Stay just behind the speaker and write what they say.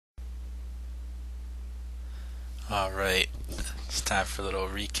Alright, it's time for a little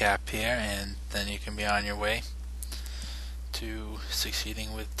recap here, and then you can be on your way to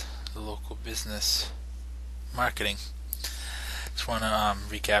succeeding with the local business marketing. Just want to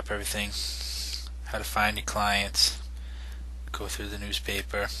recap everything: how to find your clients, go through the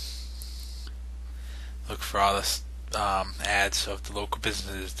newspaper, look for all the ads of the local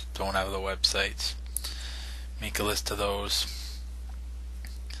businesses that don't have the websites, make a list of those,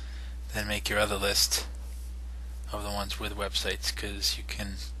 then make your other list of the ones with websites, because you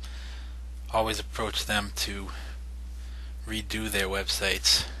can always approach them to redo their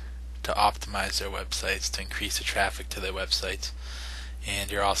websites, to optimize their websites, to increase the traffic to their websites.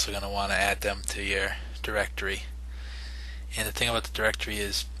 And you're also going to want to add them to your directory. And the thing about the directory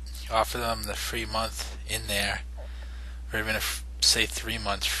is you offer them the free month in there, or even if say 3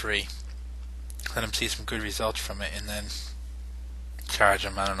 months free. Let them see some good results from it, and then charge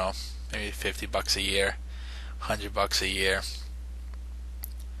them, I don't know, maybe $50 a year, $100 a year,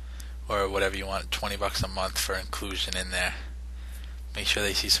 or whatever you want, $20 a month for inclusion in there. Make sure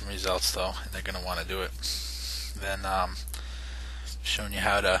they see some results though, and they're going to want to do it. Then showing you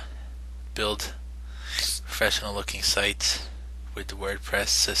how to build professional looking sites with the WordPress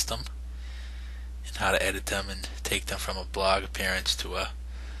system, and how to edit them and take them from a blog appearance to a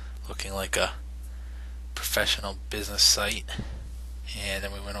looking like a professional business site. And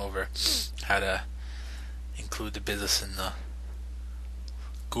then we went over how to include the business in the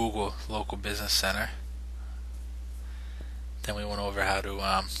Google Local Business Center. Then we went over how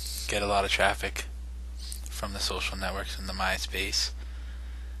to get a lot of traffic from the social networks in the MySpace.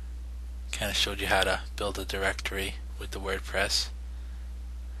 Kind of showed you how to build a directory with the WordPress.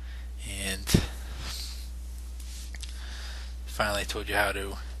 And finally told you how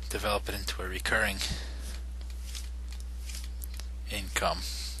to develop it into a recurring income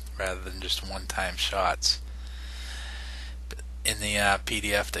rather than just one-time shots. In the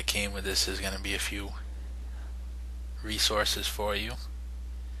PDF that came with this is going to be a few resources for you.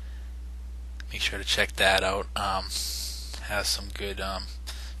 Make sure to check that out. Has some good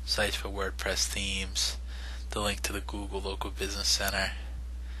sites for WordPress themes, the link to the Google Local Business Center,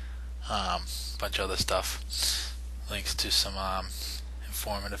 bunch of other stuff, links to some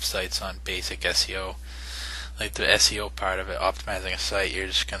informative sites on basic SEO. Like the SEO part of it, optimizing a site, you're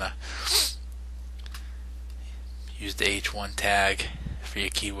just gonna use the H1 tag for your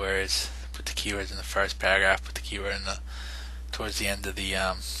keywords, put the keywords in the first paragraph, put the keyword in towards the end of the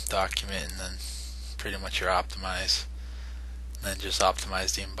document, and then pretty much you're optimized. And then just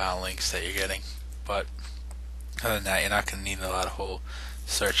optimize the inbound links that you're getting. But other than that, you're not going to need a lot of whole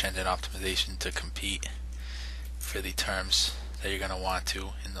search engine optimization to compete for the terms that you're going to want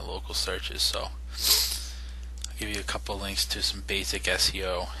to in the local searches. So I'll give you a couple links to some basic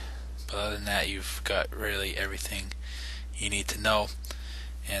SEO. But other than that, you've got really everything you need to know,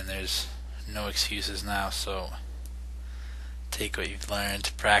 and there's no excuses now. So take what you've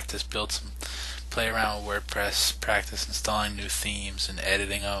learned, practice, play around with WordPress, practice installing new themes and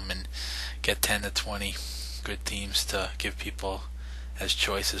editing them, and get 10 to 20 good themes to give people as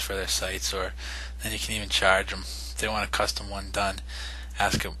choices for their sites. Or then you can even charge them if they want a custom one done.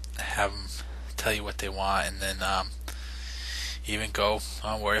 Have them tell you what they want, and then even go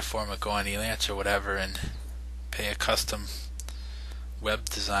on WordForm or go on Elance or whatever and pay a custom web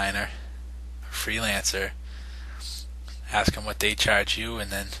designer or freelancer. Ask them what they charge you, and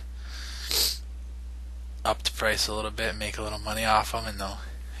then up the price a little bit, make a little money off them, and they'll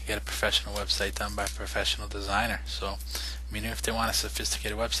get a professional website done by a professional designer. So, I mean, if they want a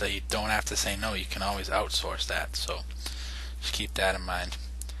sophisticated website, you don't have to say no. You can always outsource that. So, just keep that in mind.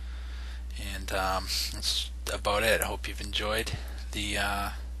 And that's about it. I hope you've enjoyed the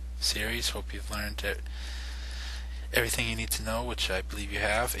series. Hope you've learned everything you need to know, which I believe you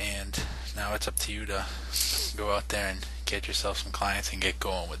have. And now it's up to you to go out there and get yourself some clients and get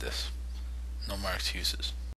going with this. No more excuses.